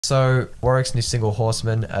So Warwick's new single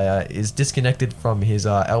 "Horsemen" is disconnected from his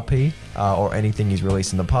LP or anything he's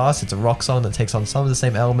released in the past. It's a rock song that takes on some of the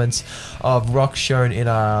same elements of rock shown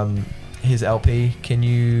in his LP. Can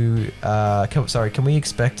we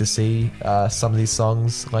expect to see some of these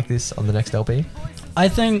songs like this on the next LP? I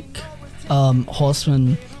think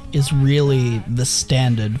Horsemen is really the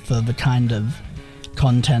standard for the kind of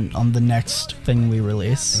content on the next thing we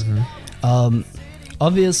release.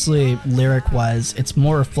 Obviously, lyric-wise, it's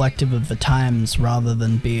more reflective of the times rather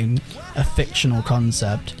than being a fictional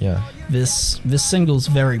concept. Yeah. This single's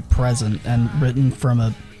very present and written from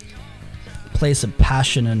a place of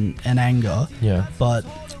passion and anger. Yeah. But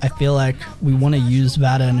I feel like we want to use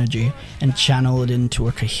that energy and channel it into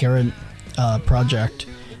a coherent project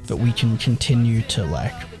that we can continue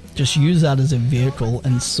to just use that as a vehicle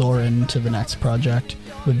and soar into the next project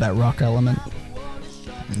with that rock element.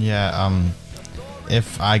 Yeah,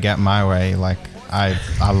 if I get my way,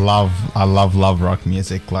 I love rock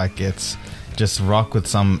music. It's just rock with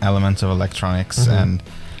some elements of electronics, and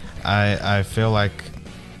I feel like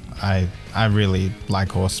I really like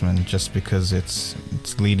Horsemen just because it's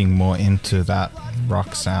leading more into that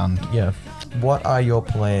rock sound. Yeah. What are your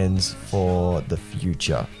plans for the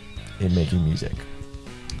future in making music?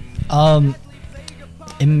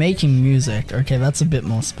 In making music, okay, that's a bit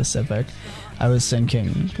more specific. I was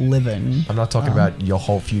thinking living. I'm not talking about your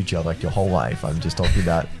whole future, like your whole life. I'm just talking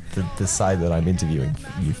about the side that I'm interviewing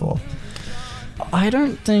you for. I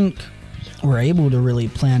don't think we're able to really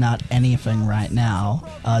plan out anything right now,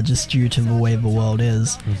 just due to the way the world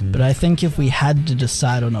is. But I think if we had to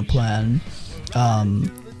decide on a plan,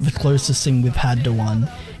 the closest thing we've had to one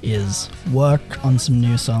is work on some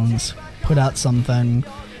new songs, put out something,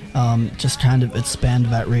 just kind of expand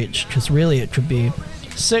that reach, because really it could be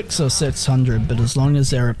 6 or 600, but as long as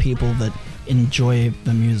there are people that enjoy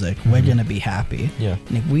the music, we're gonna be happy. Yeah.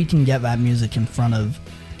 And if we can get that music in front of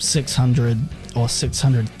 600 or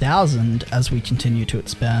 600,000 as we continue to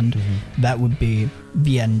expand, that would be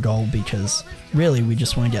the end goal, because really we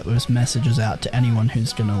just want to get those messages out to anyone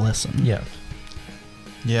who's gonna listen. Yeah.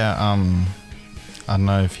 Yeah, I don't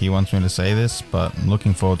know if he wants me to say this, but I'm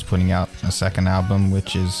looking forward to putting out a second album,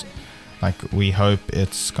 which is, we hope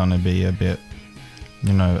it's gonna be a bit,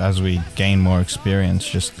 as we gain more experience,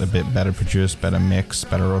 just a bit better produced, better mixed,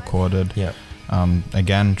 better recorded. Yeah.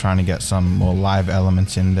 Again, trying to get some more live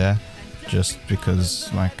elements in there, just because,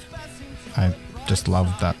 I just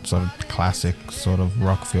love that sort of classic sort of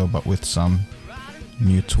rock feel, but with some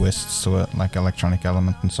new twists to it, like electronic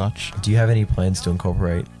element and such. Do you have any plans to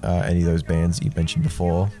incorporate any of those bands you mentioned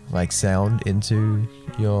before, like sound, into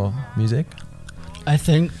your music? I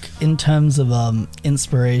think in terms of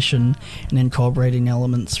inspiration and incorporating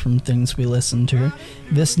elements from things we listen to,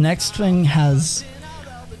 this next thing has,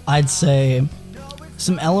 I'd say,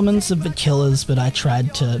 some elements of The Killers, but I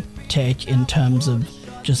tried to take in terms of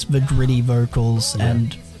just the gritty vocals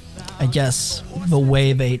and I guess the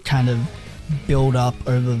way they kind of build up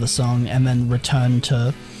over the song and then return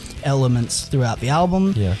to elements throughout the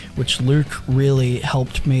album, which Luke really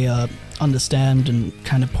helped me understand and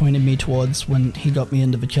kind of pointed me towards when he got me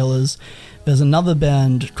into The Killers. There's another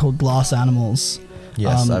band called Glass Animals.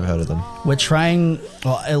 Yes, I've heard of them. We're trying,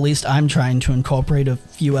 or at least I'm trying, to incorporate a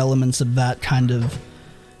few elements of that kind of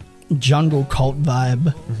jungle cult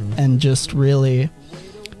vibe and just really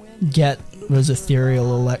get those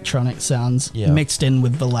ethereal electronic sounds mixed in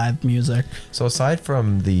with the live music. So aside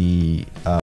from the